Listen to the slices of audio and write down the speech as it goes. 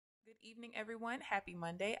Evening, everyone. Happy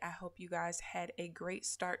Monday. I hope you guys had a great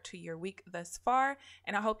start to your week thus far,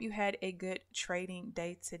 and I hope you had a good trading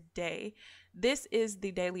day today. This is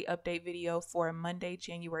the daily update video for Monday,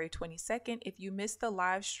 January 22nd. If you missed the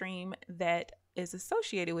live stream that is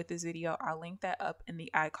associated with this video, I'll link that up in the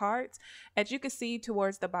iCards. As you can see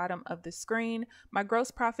towards the bottom of the screen, my gross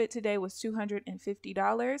profit today was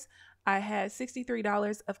 $250. I had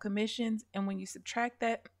 $63 of commissions, and when you subtract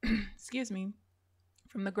that, excuse me,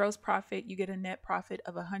 from the gross profit, you get a net profit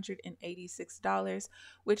of $186,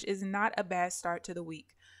 which is not a bad start to the week.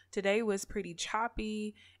 Today was pretty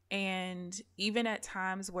choppy, and even at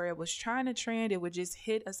times where it was trying to trend, it would just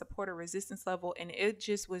hit a support or resistance level, and it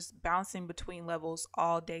just was bouncing between levels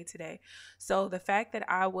all day today. So the fact that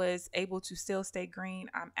I was able to still stay green,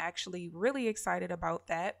 I'm actually really excited about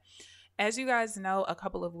that. As you guys know, a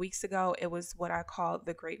couple of weeks ago, it was what I called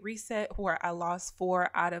the Great Reset, where I lost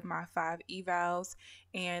 4 out of my 5 evals.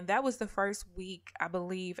 And that was the first week, I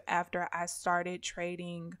believe, after I started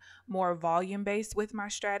trading more volume based with my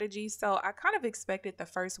strategy. So I kind of expected the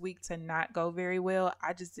first week to not go very well.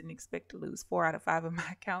 I just didn't expect to lose 4 out of 5 of my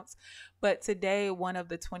accounts. But today, one of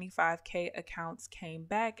the 25K accounts came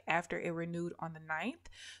back after it renewed on the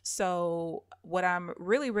 9th. So what I'm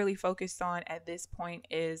really focused on at this point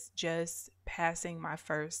is just passing my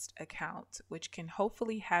first account, which can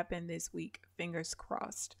hopefully happen this week. Fingers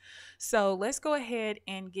crossed. So let's go ahead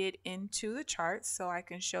and get into the charts so I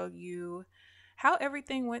can show you how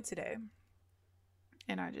everything went today.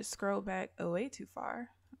 And I just scrolled back way too far.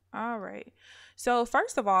 All right. So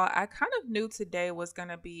first of all, I kind of knew today was going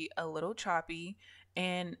to be a little choppy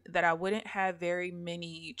and that I wouldn't have very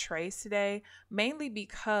many trades today, mainly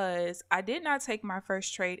because I did not take my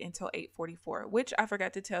first trade until 8:44, which I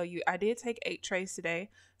forgot to tell you. I did take 8 trades today.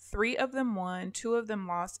 3 of them won, 2 of them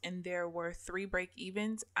lost, and there were 3 break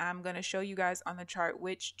evens. I'm going to show you guys on the chart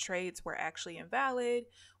which trades were actually invalid,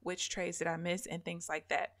 which trades did I miss, and things like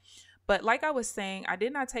that. But like I was saying, I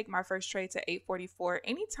did not take my first trade to 8:44.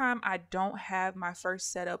 Anytime I don't have my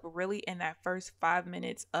first setup really in that first 5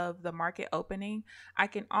 minutes of the market opening, I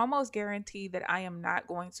can almost guarantee that I am not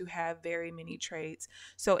going to have very many trades.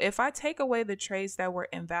 So if I take away the trades that were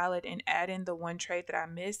invalid and add in the 1 trade that I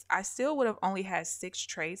missed, I still would have only had 6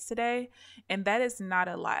 trades today. And that is not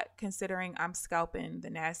a lot considering I'm scalping the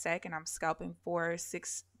Nasdaq and I'm scalping for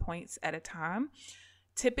 6 points at a time.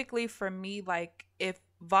 Typically for me, like if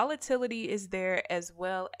volatility is there as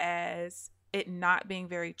well as it not being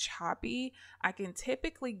very choppy, I can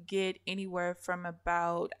typically get anywhere from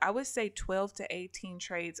about, I would say 12 to 18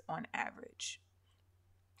 trades on average.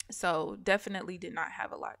 So definitely did not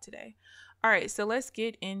have a lot today. All right, so let's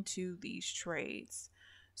get into these trades.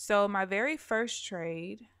 So my very first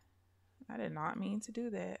trade, I did not mean to do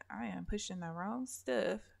that. I am pushing the wrong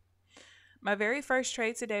stuff. My very first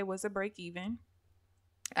trade today was a break even.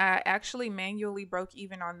 I actually manually broke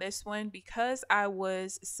even on this one because I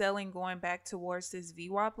was selling going back towards this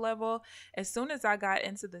VWAP level. As soon as I got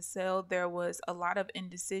into the sell, there was a lot of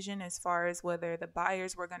indecision as far as whether the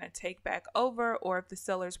buyers were going to take back over or if the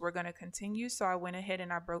sellers were going to continue. So I went ahead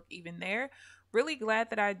and I broke even there. Really glad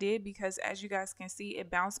that I did because as you guys can see, it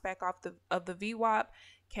bounced back off of the VWAP,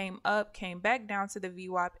 came up, came back down to the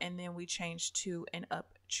VWAP, and then we changed to an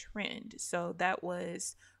uptrend. So that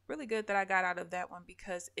was really good that I got out of that one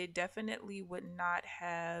because it definitely would not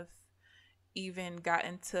have even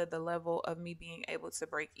gotten to the level of me being able to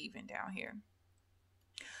break even down here.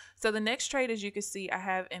 So the next trade, as you can see, I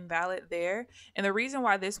have invalid there. And the reason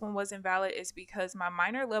why this one was invalid is because my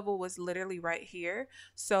minor level was literally right here.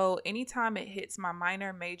 So anytime it hits my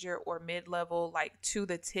minor, major, or mid level, like to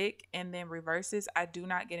the tick and then reverses, I do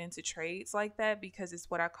not get into trades like that because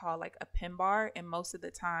it's what I call like a pin bar. And most of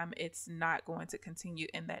the time it's not going to continue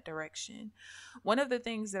in that direction. One of the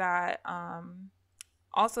things that I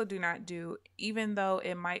also do not do, even though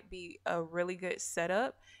it might be a really good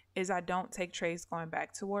setup, is I don't take trades going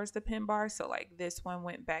back towards the pin bar. So like this one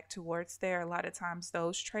went back towards there. A lot of times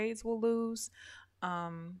those trades will lose.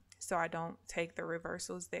 So I don't take the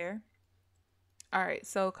reversals there. All right,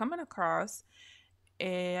 so coming across,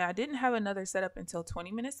 and I didn't have another setup until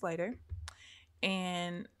 20 minutes later.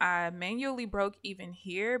 And I manually broke even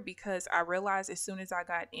here because I realized as soon as I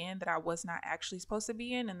got in that I was not actually supposed to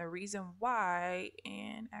be in. And the reason why,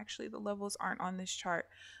 and actually the levels aren't on this chart,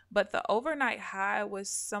 but the overnight high was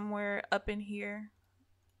somewhere up in here,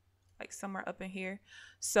 like somewhere up in here.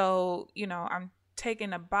 So, you know, I'm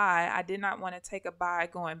taking a buy. I did not want to take a buy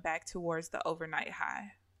going back towards the overnight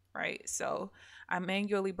high, right? So I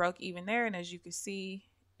manually broke even there. And as you can see,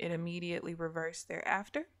 it immediately reversed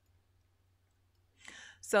thereafter.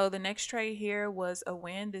 So the next trade here was a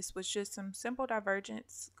win. This was just some simple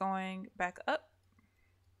divergence going back up.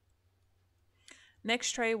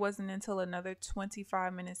 Next trade wasn't until another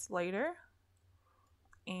 25 minutes later.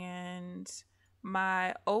 And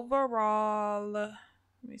my overall, let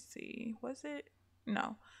me see, was it?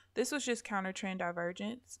 No, this was just counter trend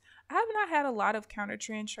divergence. I have not had a lot of counter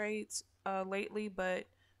trend trades lately, but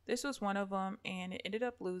this was one of them and it ended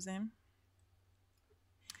up losing.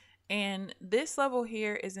 And this level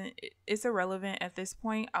here it's irrelevant at this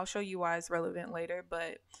point. I'll show you why it's relevant later,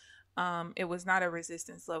 but it was not a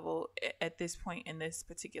resistance level at this point in this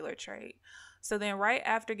particular trade. So then right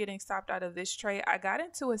after getting stopped out of this trade, I got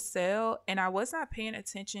into a sell and I was not paying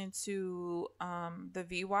attention to the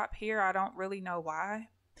VWAP here. I don't really know why,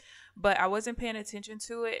 but I wasn't paying attention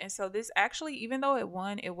to it. And so this actually, even though it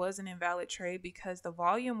won, it was an invalid trade because the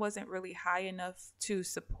volume wasn't really high enough to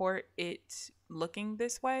support it looking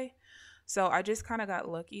this way. So I just kind of got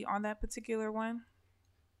lucky on that particular one.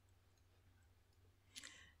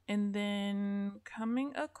 And then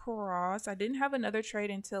coming across, I didn't have another trade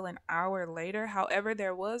until an hour later. However,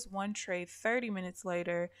 there was one trade 30 minutes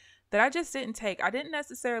later that I just didn't take. I didn't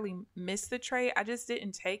necessarily miss the trade. I just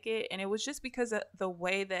didn't take it. And it was just because of the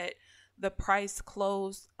way that the price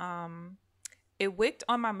closed. It wicked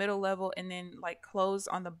on my middle level and then like closed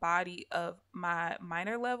on the body of my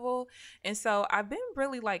minor level. And so I've been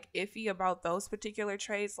really like iffy about those particular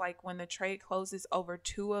trades. Like when the trade closes over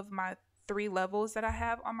 2 of my 3 levels that I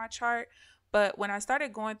have on my chart. But when I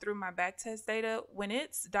started going through my backtest data, when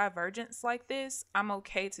it's divergence like this, I'm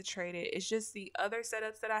okay to trade it. It's just the other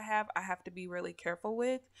setups that I have to be really careful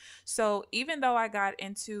with. So even though I got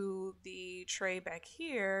into the trade back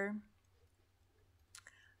here,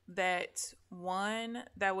 that one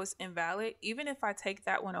that was invalid, even if I take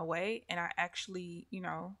that one away and I actually,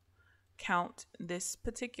 count this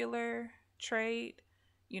particular trade,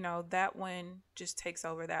 that one just takes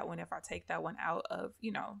over that one if I take that one out of,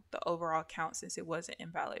 the overall count since it was an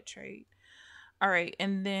invalid trade. All right.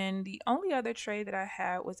 And then the only other trade that I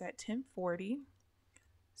had was at 1040.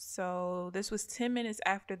 So this was 10 minutes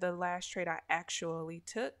after the last trade I actually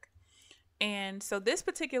took. And so this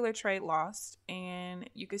particular trade lost, and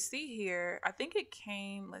you can see here, I think it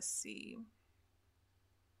came, let's see,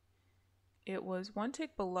 it was one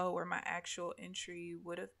tick below where my actual entry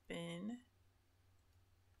would have been.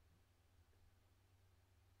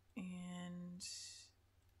 And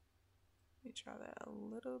let me try that a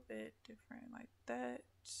little bit different like that.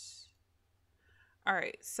 All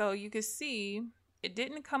right, so you can see it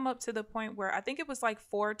didn't come up to the point where I think it was like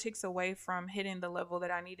 4 ticks away from hitting the level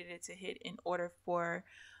that I needed it to hit in order for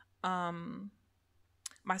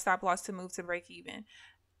my stop loss to move to break even.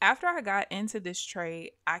 After I got into this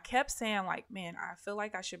trade, I kept saying like, man, I feel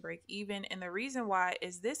like I should break even. And the reason why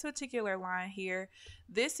is this particular line here.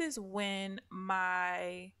 This is when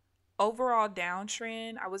my overall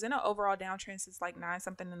downtrend, I was in an overall downtrend since like 9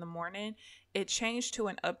 something in the morning. It changed to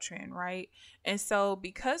an uptrend, right? And so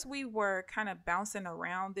because we were kind of bouncing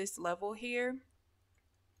around this level here,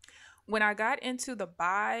 when I got into the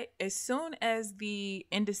buy, as soon as the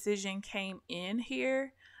indecision came in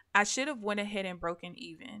here, I should have went ahead and broken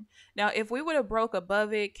even. Now, if we would have broke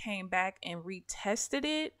above it, came back and retested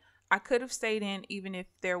it, I could have stayed in even if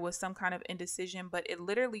there was some kind of indecision, but it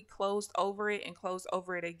literally closed over it and closed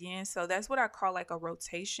over it again. So that's what I call like a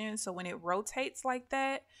rotation. So when it rotates like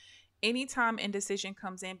that, anytime indecision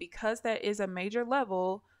comes in, because that is a major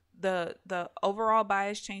level, the overall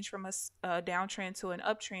bias changed from a downtrend to an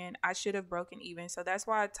uptrend, I should have broken even. So that's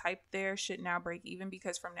why I typed there should now break even,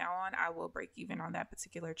 because from now on I will break even on that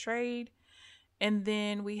particular trade. And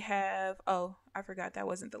then we have, oh, I forgot that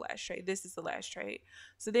wasn't the last trade. This is the last trade.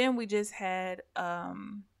 So then we just had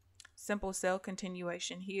simple sell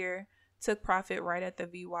continuation here. Took profit right at the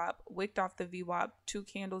VWAP, wicked off the VWAP 2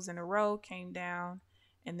 candles in a row, came down,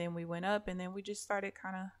 and then we went up, and then we just started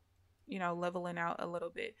kind of, leveling out a little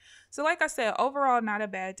bit. So like I said, overall, not a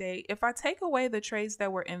bad day. If I take away the trades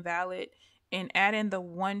that were invalid and add in the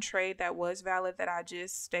one trade that was valid that I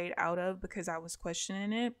just stayed out of because I was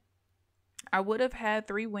questioning it, I would have had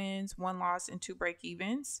 3 wins, 1 loss, and 2 break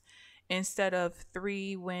evens instead of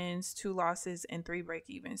 3 wins, 2 losses, and 3 break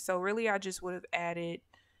evens. So really, I just would have added,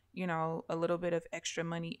 a little bit of extra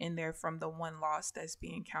money in there from the 1 loss that's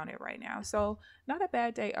being counted right now. So not a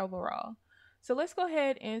bad day overall. So let's go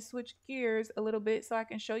ahead and switch gears a little bit so I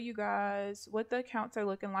can show you guys what the accounts are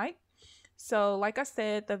looking like. So like I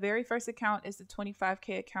said, the very first account is the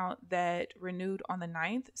 25K account that renewed on the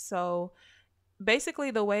 9th. So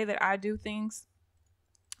basically the way that I do things,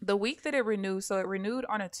 the week that it renewed, so it renewed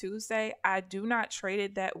on a Tuesday, I do not trade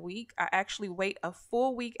it that week. I actually wait a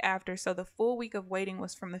full week after. So the full week of waiting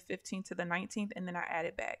was from the 15th to the 19th, and then I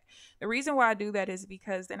added back. The reason why I do that is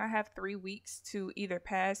because then I have 3 weeks to either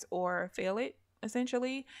pass or fail it,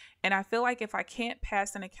 essentially. And I feel like if I can't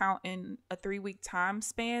pass an account in a 3 week time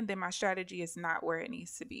span, then my strategy is not where it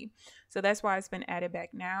needs to be. So that's why it's been added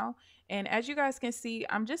back now. And as you guys can see,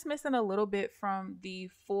 I'm just missing a little bit from the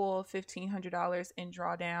full $1,500 in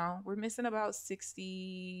drawdown. We're missing about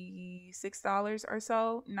 $66 or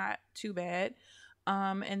so. Not too bad.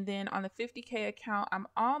 And then on the 50K account, I'm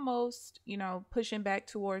almost, pushing back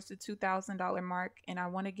towards the $2,000 mark, and I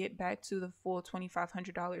want to get back to the full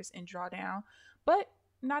 $2,500 in drawdown, but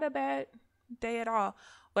not a bad day at all.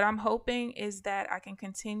 What I'm hoping is that I can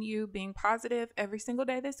continue being positive every single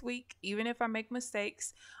day this week, even if I make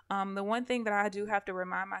mistakes. The one thing that I do have to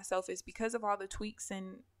remind myself is because of all the tweaks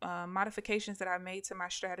and modifications that I've made to my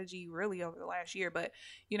strategy really over the last year, but,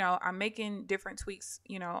 I'm making different tweaks,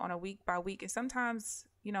 on a week by week, and sometimes,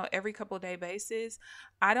 every couple of day basis.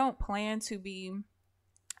 I don't plan to be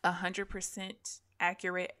 100%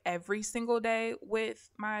 accurate every single day with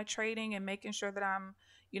my trading and making sure that I'm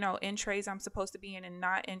in trades I'm supposed to be in and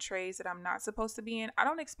not in trades that I'm not supposed to be in. I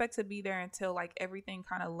don't expect to be there until like everything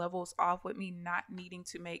kind of levels off with me not needing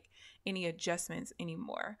to make any adjustments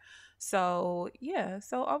anymore. So yeah,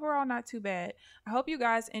 so overall not too bad. I hope you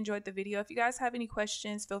guys enjoyed the video. If you guys have any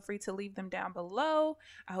questions, feel free to leave them down below.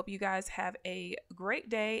 I hope you guys have a great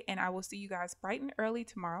day, and I will see you guys bright and early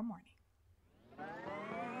tomorrow morning.